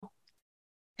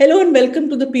Hello and welcome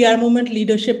to the PR Moment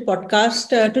Leadership Podcast.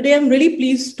 Today, I'm really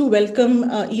pleased to welcome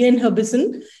Ian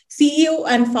Herbison, CEO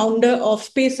and founder of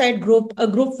Spaceside Group, a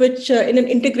group which in an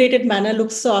integrated manner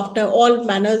looks after all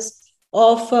manners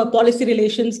of policy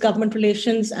relations, government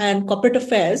relations, and corporate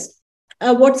affairs.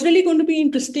 What's really going to be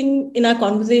interesting in our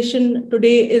conversation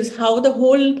today is how the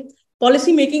whole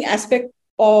policy-making aspect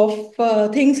of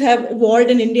things have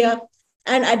evolved in India.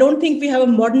 And I don't think we have a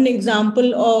modern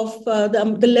example of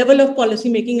the level of policy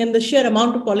making and the sheer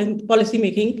amount of policy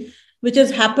making which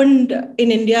has happened in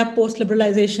India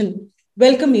post-liberalization.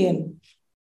 Welcome, Ian.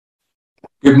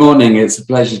 Good morning. It's a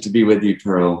pleasure to be with you,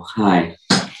 Pearl. Hi.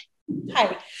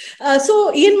 Hi.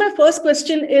 So, Ian, my first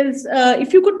question is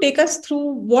if you could take us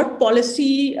through what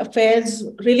policy affairs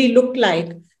really looked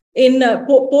like in the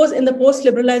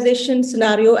post-liberalization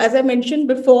scenario. As I mentioned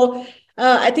before,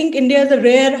 I think India is a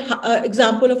rare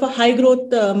example of a high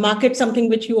growth market, something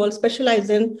which you all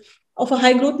specialize in, of a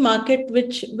high growth market,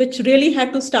 which really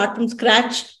had to start from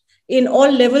scratch in all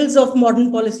levels of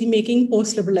modern policy making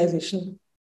post liberalization.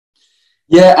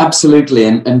 Yeah, absolutely.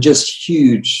 And just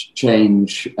huge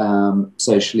change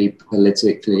socially,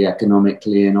 politically,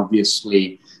 economically, and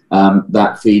obviously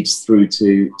that feeds through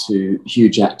to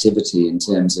huge activity in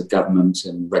terms of government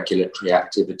and regulatory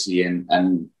activity.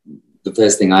 And the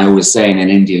first thing I always say in an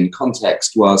Indian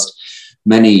context, whilst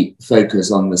many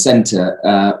focus on the centre,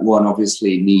 one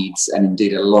obviously needs, and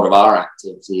indeed a lot of our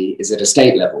activity is at a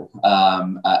state level,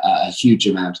 a huge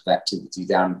amount of activity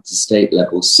down to state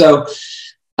level. So,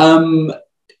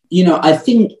 I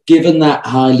think given that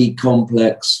highly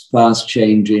complex, fast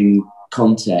changing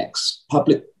context,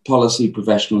 public policy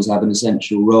professionals have an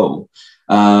essential role,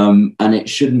 and it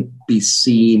shouldn't be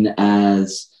seen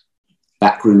as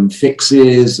backroom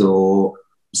fixes or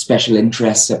special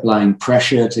interests applying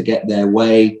pressure to get their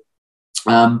way.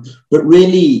 But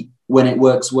really, when it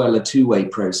works well, a two-way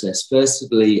process.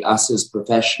 Firstly, us as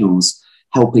professionals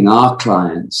helping our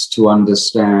clients to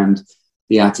understand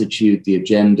the attitude, the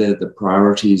agenda, the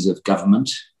priorities of government.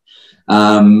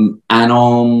 And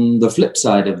on the flip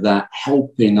side of that,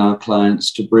 helping our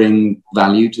clients to bring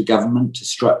value to government, to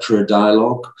structure a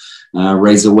dialogue,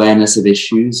 raise awareness of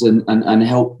issues, and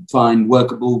help find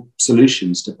workable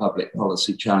solutions to public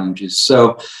policy challenges.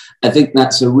 So I think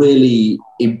that's a really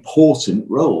important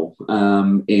role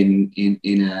in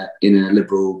a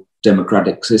liberal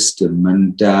democratic system.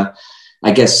 And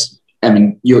I guess,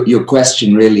 your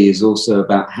question really is also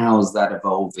about how is that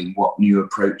evolving? What new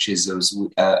approaches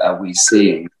are we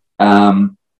seeing?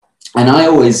 And I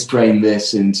always frame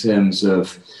this in terms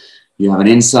of you have an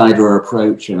insider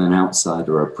approach and an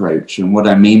outsider approach. And what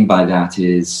I mean by that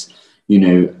is,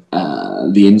 the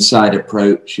inside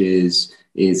approach is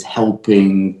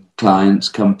helping clients,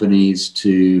 companies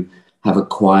to have a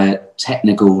quiet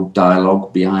technical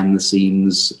dialogue behind the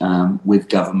scenes with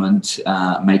government,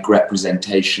 make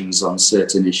representations on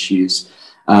certain issues.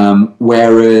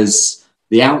 Whereas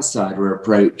the outsider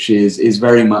approach is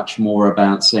very much more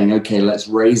about saying, okay, let's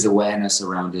raise awareness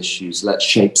around issues, let's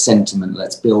shape sentiment,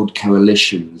 let's build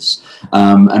coalitions,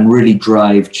 and really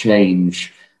drive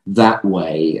change that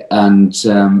way. And,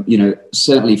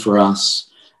 certainly for us,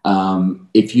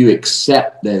 if you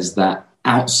accept there's that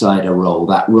outsider role,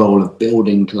 that role of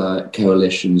building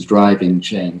coalitions, driving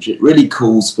change, it really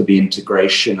calls for the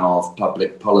integration of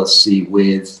public policy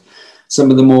with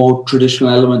some of the more traditional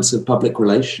elements of public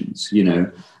relations,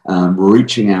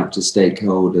 reaching out to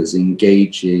stakeholders,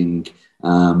 engaging,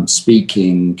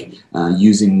 speaking,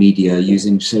 using media,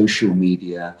 using social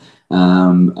media,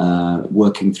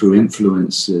 working through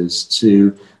influencers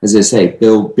to, as I say,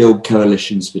 build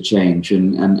coalitions for change.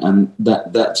 And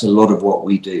that's a lot of what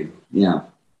we do. Yeah.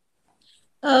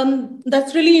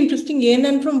 That's really interesting, Ian.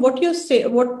 And from what you're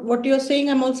saying,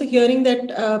 I'm also hearing that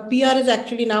PR is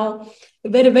actually now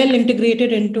very well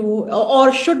integrated into,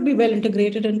 or should be well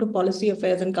integrated into policy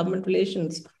affairs and government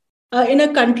relations. In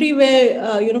a country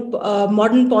where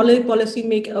modern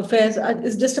policy affairs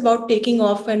is just about taking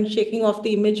off and shaking off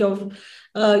the image of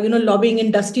lobbying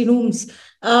in dusty rooms.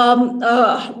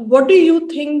 What do you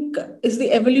think is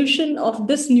the evolution of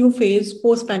this new phase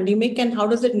post-pandemic, and how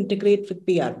does it integrate with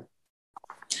PR?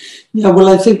 Yeah, well,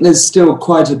 I think there's still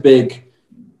quite a big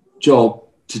job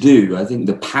to do. I think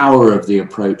the power of the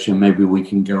approach, and maybe we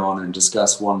can go on and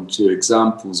discuss one or two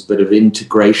examples, but of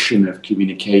integration of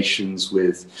communications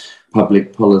with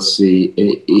public policy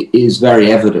is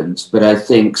very evident. But I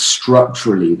think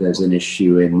structurally there's an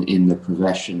issue in the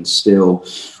profession still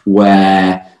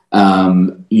where,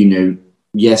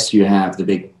 yes, you have the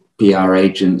big PR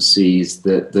agencies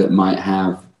that might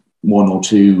have one or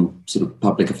two sort of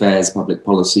public affairs, public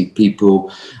policy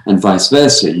people, and vice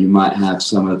versa. You might have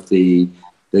some of the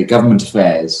the government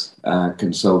affairs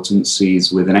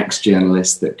consultancies with an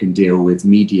ex-journalist that can deal with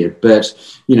media. But,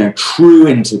 true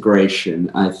integration,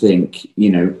 I think,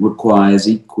 requires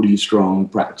equally strong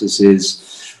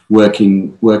practices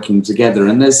working together.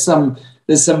 And there's some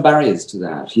barriers to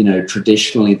that.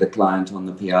 Traditionally, the client on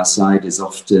the PR side is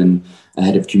often a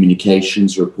head of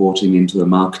communications reporting into a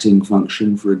marketing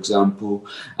function, for example.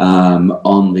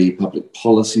 On the public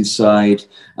policy side,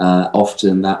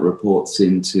 often that reports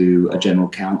into a general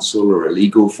counsel or a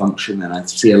legal function. And I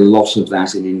see a lot of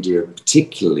that in India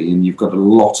particularly, and you've got a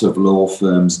lot of law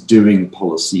firms doing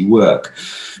policy work.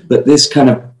 But this kind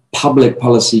of public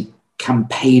policy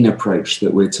campaign approach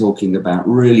that we're talking about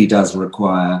really does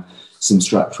require some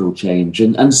structural change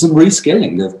and some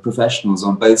reskilling of professionals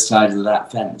on both sides of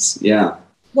that fence. Yeah.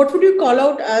 What would you call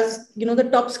out as, the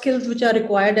top skills which are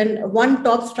required and one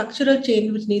top structural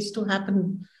change which needs to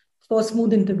happen for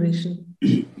smooth integration?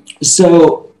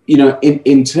 So,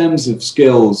 in terms of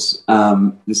skills,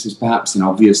 this is perhaps an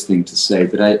obvious thing to say,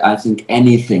 but I think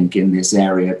anything in this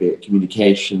area, be it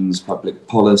communications, public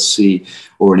policy,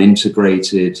 or an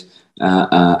integrated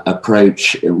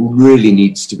approach, it really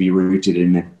needs to be rooted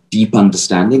in a deep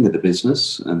understanding of the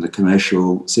business and the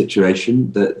commercial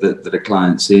situation that a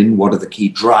client's in. What are the key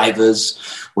drivers?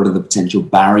 What are the potential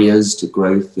barriers to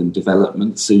growth and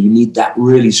development? So you need that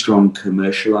really strong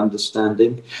commercial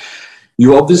understanding.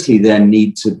 You obviously then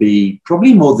need to be,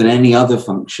 probably more than any other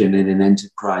function in an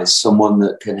enterprise, someone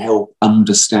that can help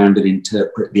understand and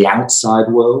interpret the outside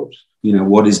world.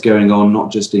 What is going on, not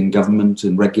just in government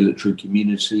and regulatory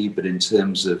community, but in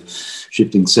terms of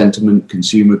shifting sentiment,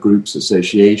 consumer groups,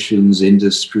 associations,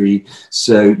 industry.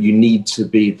 So you need to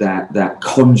be that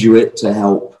conduit to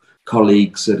help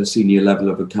colleagues at a senior level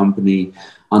of a company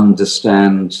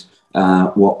understand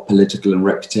what political and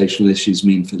reputational issues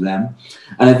mean for them.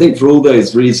 And I think for all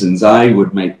those reasons, I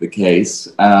would make the case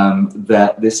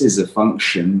that this is a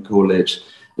function, call it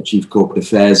a Chief Corporate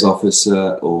Affairs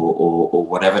Officer or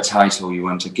whatever title you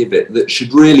want to give it, that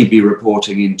should really be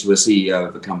reporting into a CEO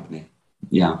of a company.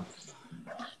 Yeah.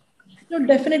 No,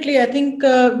 definitely. I think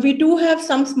we do have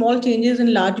some small changes in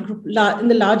in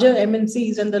the larger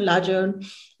MNCs and the larger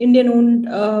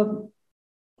Indian-owned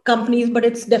companies, but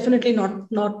it's definitely not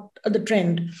the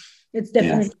trend. It's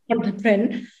definitely not the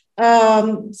trend.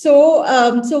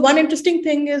 So one interesting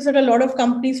thing is that a lot of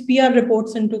companies PR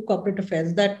reports into corporate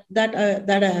affairs that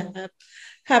I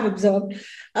have observed.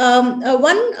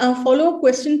 One follow-up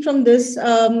question from this: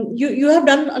 you have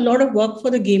done a lot of work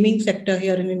for the gaming sector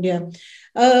here in India.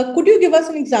 Could you give us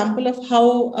an example of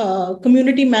how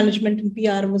community management and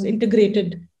PR was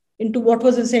integrated into what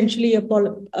was essentially a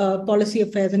policy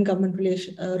affairs and government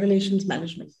relations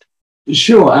management?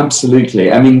 Sure,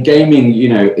 absolutely. I mean, gaming,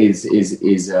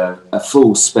 is a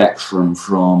full spectrum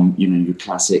from, your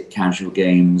classic casual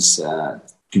games,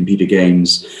 computer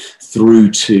games,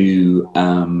 through to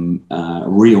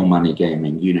real money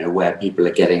gaming, where people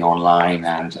are getting online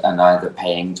and either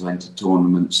paying to enter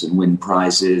tournaments and win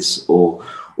prizes or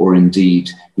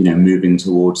indeed, moving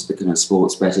towards the kind of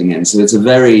sports betting end. So it's a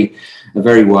very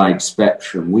wide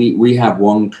spectrum. We have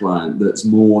one client that's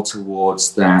more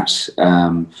towards that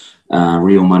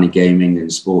real money gaming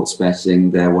and sports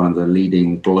betting. They're one of the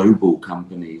leading global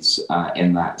companies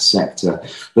in that sector.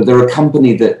 But they're a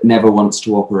company that never wants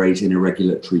to operate in a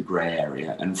regulatory grey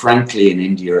area. And frankly, in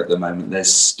India at the moment,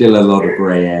 there's still a lot of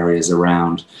grey areas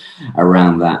around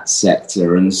that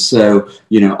sector. And so,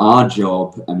 our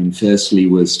job, firstly,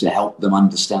 was to help them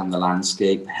understand the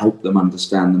landscape, help them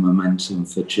understand the momentum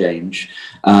for change,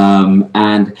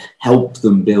 and help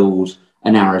them build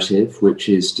a narrative, which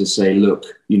is to say, look,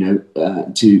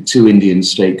 to Indian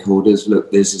stakeholders,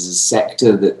 look, this is a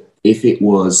sector that if it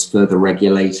was further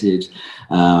regulated,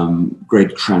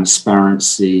 greater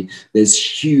transparency,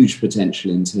 there's huge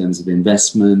potential in terms of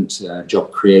investment,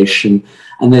 job creation.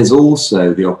 And there's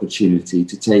also the opportunity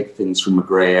to take things from a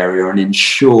grey area and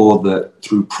ensure that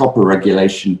through proper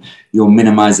regulation, you're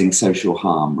minimizing social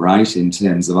harm, right? In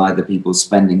terms of either people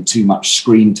spending too much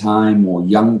screen time or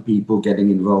young people getting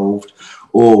involved,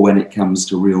 or when it comes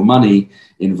to real money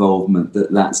involvement,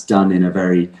 that's done in a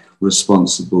very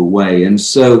responsible way. And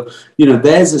so,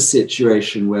 there's a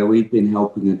situation where we've been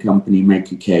helping a company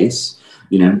make a case,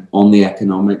 on the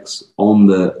economics, on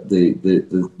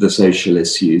the social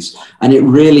issues. And it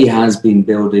really has been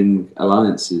building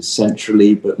alliances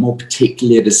centrally, but more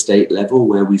particularly at a state level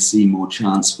where we see more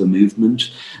chance for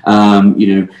movement,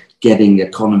 getting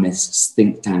economists,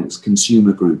 think tanks,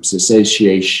 consumer groups,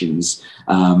 associations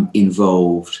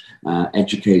involved,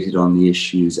 educated on the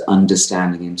issues,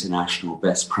 understanding international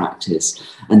best practice,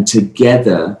 and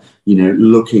together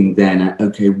looking then at,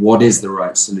 okay, what is the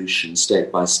right solution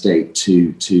state by state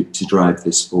to drive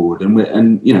this forward?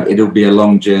 And it'll be a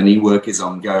long journey. Work is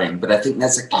ongoing, but I think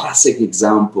that's a classic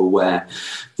example where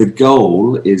the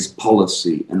goal is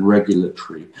policy and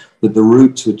regulatory, but the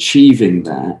route to achieving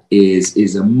that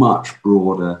is a much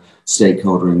broader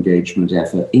stakeholder engagement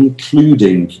effort,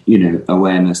 including,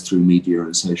 awareness through media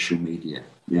and social media.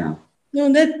 Yeah.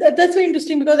 No, that's very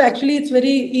interesting, because actually it's very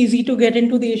easy to get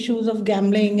into the issues of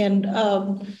gambling and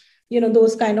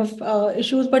those kind of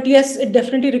issues. But yes, it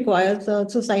definitely requires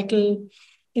societal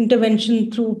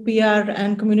intervention through PR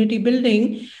and community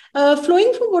building.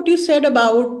 Flowing from what you said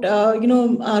about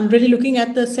really looking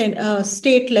at the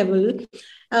state level.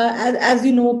 As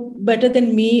you know better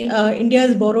than me, India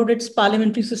has borrowed its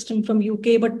parliamentary system from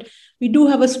UK, but we do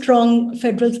have a strong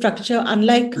federal structure,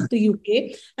 unlike the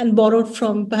UK, and borrowed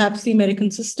from perhaps the American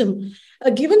system.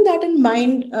 Given that in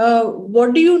mind,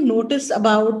 what do you notice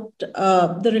about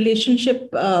the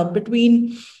relationship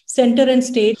between center and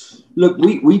state? Look,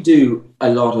 we do a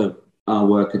lot of our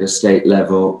work at a state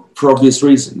level for obvious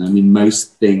reason. I mean,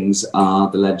 most things are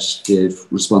the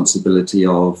legislative responsibility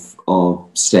of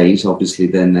state. Obviously,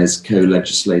 then there's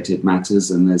co-legislated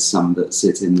matters and there's some that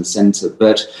sit in the centre.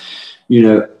 But,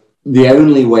 the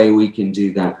only way we can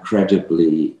do that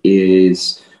credibly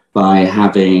is by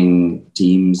having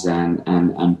teams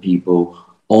and people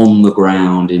on the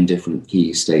ground in different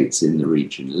key states in the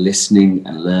region, listening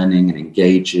and learning and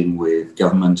engaging with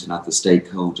government and other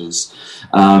stakeholders,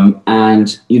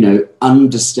 and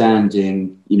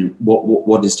understanding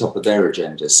what is top of their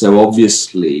agenda. So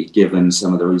obviously, given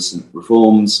some of the recent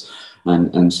reforms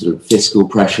and sort of fiscal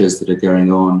pressures that are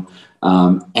going on,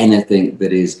 anything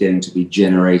that is going to be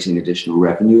generating additional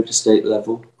revenue at a state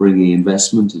level, bringing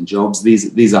investment and jobs,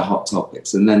 these are hot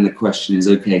topics. And then the question is,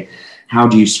 okay, how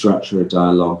do you structure a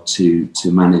dialogue to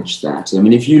manage that? I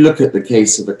mean, if you look at the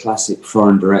case of a classic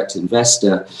foreign direct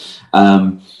investor,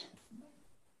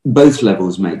 both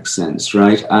levels make sense,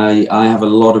 right? I have a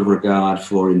lot of regard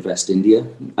for Invest India,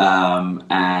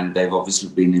 and they've obviously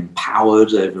been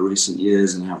empowered over recent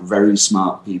years and have very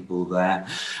smart people there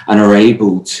and are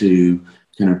able to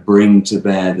kind of bring to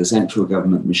bear the central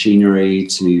government machinery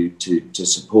to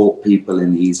support people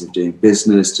in the ease of doing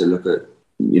business, to look at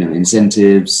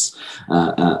incentives,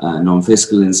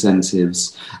 non-fiscal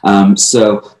incentives.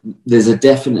 So there's a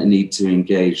definite need to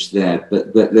engage there,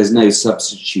 but there's no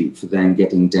substitute for then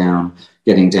getting down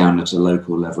at a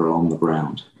local level on the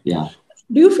ground. Yeah.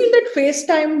 Do you feel that face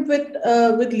time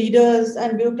with leaders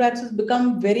and bureaucrats has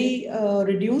become very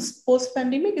reduced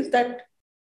post-pandemic? Is that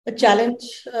a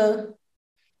challenge?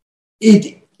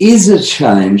 It is a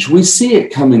challenge. We see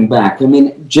it coming back. I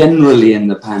mean, generally in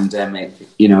the pandemic,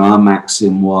 our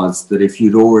maxim was that if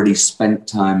you'd already spent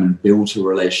time and built a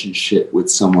relationship with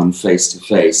someone face to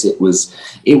face, it was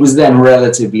then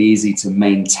relatively easy to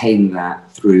maintain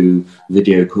that through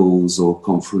video calls or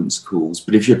conference calls.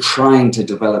 But if you're trying to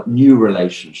develop new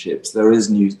relationships, there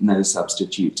is no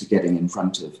substitute to getting in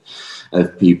front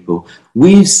of people.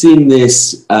 We've seen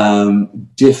this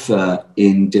differ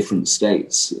in different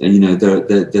states.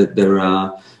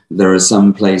 There are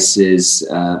some places,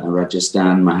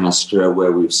 Rajasthan, Maharashtra,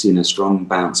 where we've seen a strong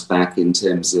bounce back in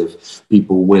terms of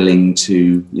people willing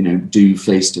to, do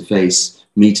face-to-face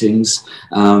meetings.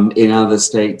 In other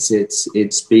states,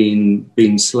 it's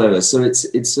been slower. So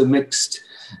it's a mixed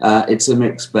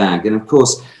bag. And of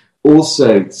course,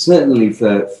 also certainly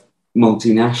for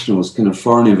multinationals, kind of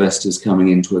foreign investors coming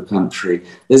into a country,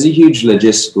 there's a huge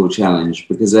logistical challenge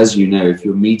because, as you know, if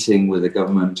you're meeting with a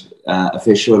government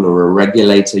official or a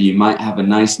regulator, you might have a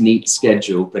nice, neat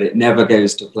schedule, but it never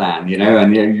goes to plan,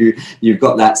 and you've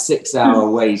got that 6-hour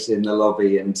wait in the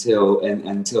lobby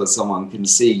until someone can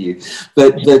see you.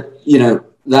 But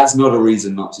that's not a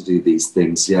reason not to do these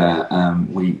things. Yeah,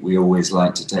 we always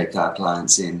like to take our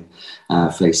clients in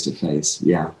face to face.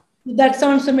 Yeah. That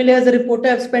sounds familiar. As a reporter,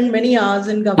 I've spent many hours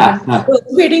in government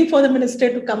waiting for the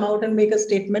minister to come out and make a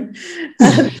statement.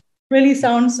 Really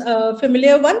sounds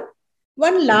familiar.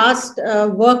 One last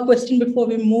work question before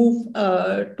we move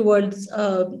towards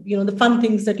the fun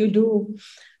things that you do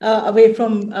away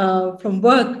from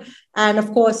work, and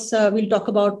of course we'll talk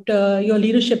about your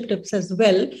leadership tips as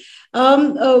well.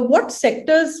 What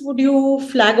sectors would you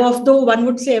flag off? Though one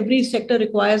would say every sector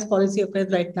requires policy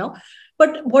affairs right now.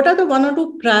 But what are the one or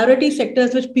two priority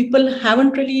sectors which people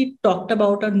haven't really talked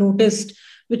about or noticed,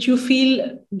 which you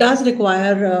feel does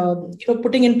require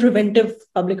putting in preventive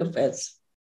public affairs?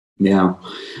 Yeah,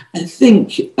 I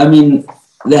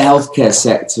the healthcare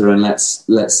sector, and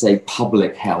let's say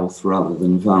public health rather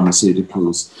than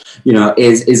pharmaceuticals,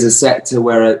 is a sector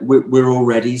where we're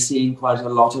already seeing quite a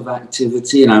lot of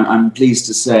activity. And I'm pleased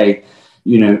to say,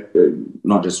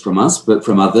 not just from us, but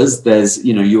from others,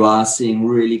 you are seeing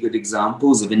really good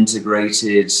examples of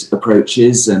integrated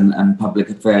approaches and public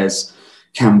affairs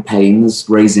campaigns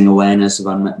raising awareness of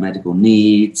unmet medical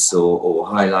needs or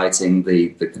highlighting the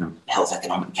kind of health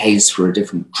economic case for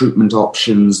different treatment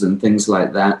options and things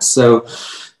like that. So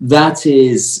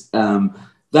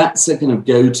that's a kind of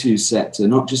go-to sector,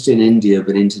 not just in India,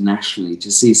 but internationally, to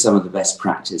see some of the best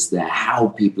practice there, how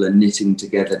people are knitting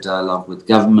together dialogue with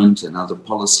government and other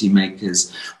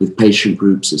policymakers, with patient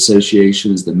groups,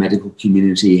 associations, the medical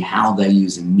community, how they're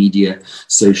using media,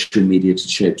 social media to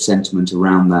shape sentiment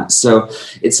around that. So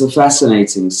it's a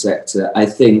fascinating sector. I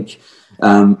think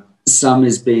some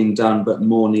is being done, but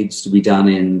more needs to be done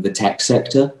in the tech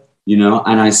sector,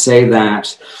 and I say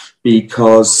that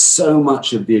because so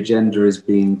much of the agenda is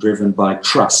being driven by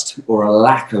trust or a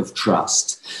lack of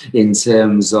trust in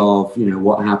terms of,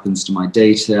 what happens to my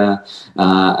data,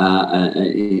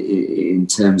 in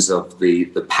terms of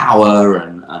the power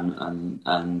and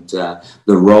the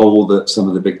role that some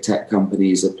of the big tech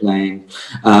companies are playing.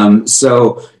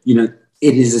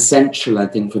 It is essential, I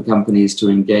think, for companies to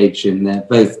engage in there,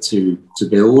 both to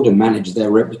build and manage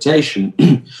their reputation,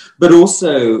 but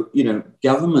also,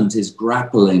 government is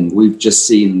grappling. We've just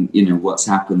seen, what's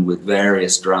happened with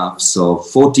various drafts of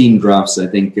 14 drafts, I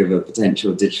think, of a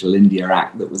potential Digital India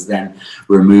Act that was then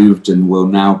removed and will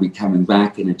now be coming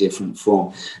back in a different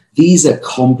form. These are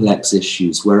complex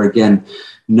issues where, again,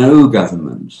 no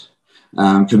government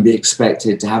can be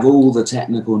expected to have all the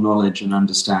technical knowledge and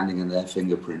understanding in their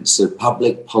fingerprints. So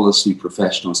public policy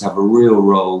professionals have a real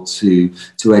role to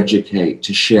educate,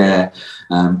 to share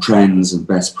trends and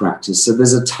best practice. So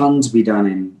there's a ton to be done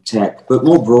in tech, but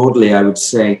more broadly, I would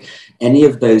say any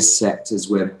of those sectors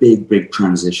where big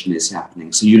transition is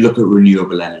happening. So you look at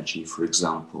renewable energy, for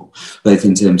example, both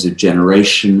in terms of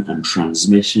generation and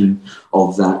transmission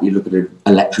of that. You look at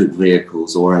electric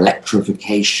vehicles or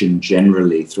electrification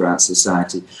generally throughout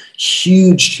society.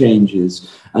 Huge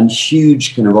changes and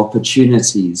huge kind of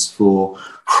opportunities for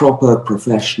proper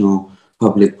professional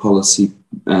public policy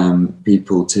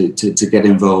people to get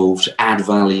involved, add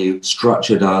value,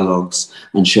 structure dialogues,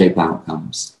 and shape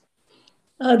outcomes.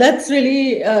 That's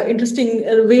really interesting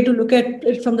way to look at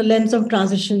it from the lens of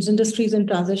transitions, industries in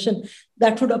transition.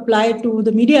 That would apply to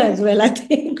the media as well. I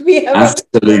think we have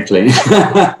absolutely.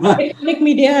 Electronic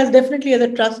media has definitely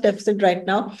a trust deficit right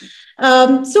now.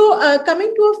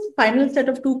 Coming to a final set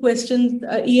of two questions,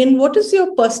 Ian, what is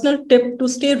your personal tip to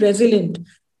stay resilient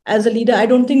as a leader? I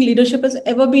don't think leadership has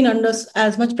ever been under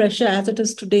as much pressure as it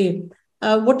is today.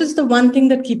 What is the one thing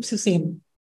that keeps you sane?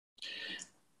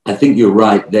 I think you're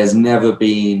right. There's never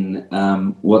been,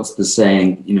 what's the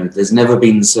saying? There's never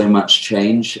been so much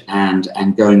change, and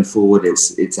going forward,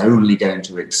 it's only going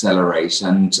to accelerate.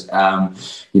 And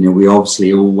we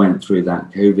obviously all went through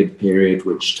that COVID period,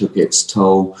 which took its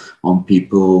toll on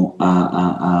people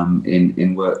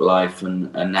in work life,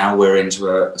 and now we're into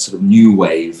a sort of new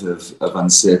wave of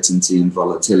uncertainty and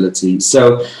volatility.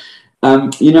 So.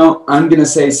 I'm going to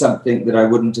say something that I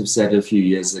wouldn't have said a few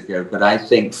years ago, but I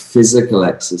think physical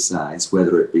exercise,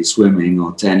 whether it be swimming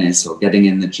or tennis or getting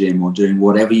in the gym or doing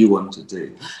whatever you want to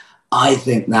do, I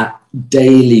think that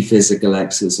daily physical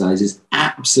exercise is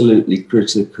absolutely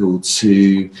critical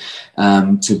to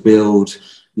build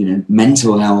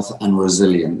mental health and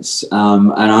resilience.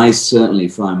 And I certainly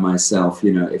find myself,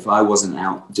 if I wasn't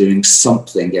out doing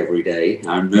something every day,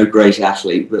 I'm no great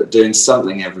athlete, but doing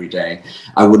something every day,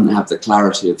 I wouldn't have the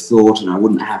clarity of thought and I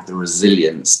wouldn't have the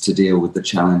resilience to deal with the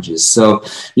challenges. So,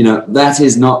 that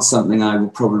is not something I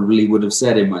probably would have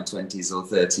said in my 20s or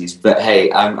 30s, but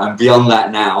hey, I'm beyond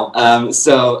that now.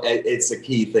 So it's a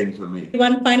key thing for me.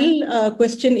 One final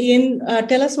question, Ian,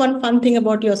 tell us one fun thing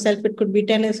about yourself. It could be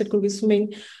tennis, it could be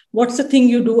swimming. What's the thing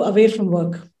you do away from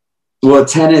work? Well,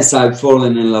 tennis, I've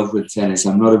fallen in love with tennis.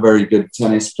 I'm not a very good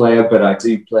tennis player, but I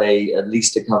do play at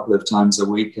least a couple of times a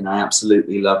week and I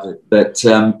absolutely love it. But,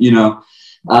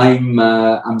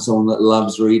 I'm someone that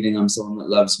loves reading. I'm someone that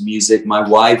loves music. My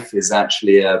wife is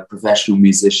actually a professional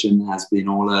musician, has been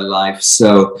all her life.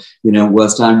 So,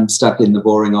 whilst I'm stuck in the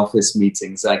boring office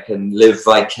meetings, I can live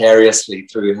vicariously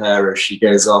through her as she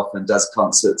goes off and does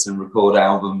concerts and record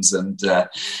albums, and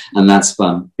that's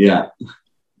fun. Yeah.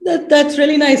 That's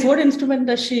really nice. What instrument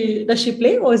does she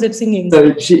play, or is it singing?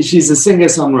 So she's a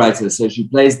singer-songwriter. So she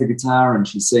plays the guitar and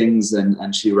she sings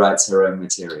and she writes her own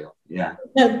material. Yeah.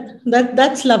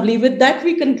 That's lovely. With that,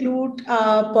 we conclude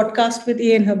our podcast with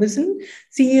Ian Harbison,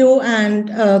 CEO and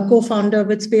co-founder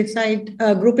with Speyside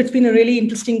Group. It's been a really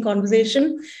interesting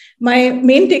conversation. My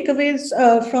main takeaways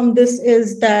from this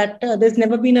is that there's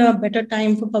never been a better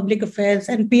time for public affairs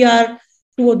and PR.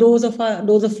 To those of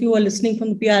you who are listening from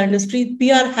the PR industry,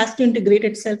 PR has to integrate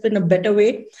itself in a better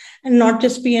way and not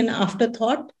just be an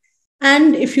afterthought.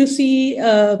 And if you see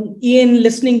Ian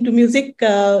listening to music,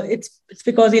 it's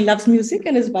because he loves music,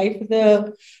 and his wife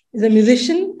is a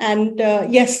musician. And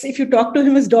yes, if you talk to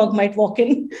him, his dog might walk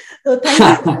in. So thank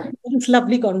you for this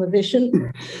lovely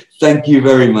conversation. Thank you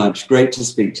very much. Great to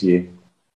speak to you.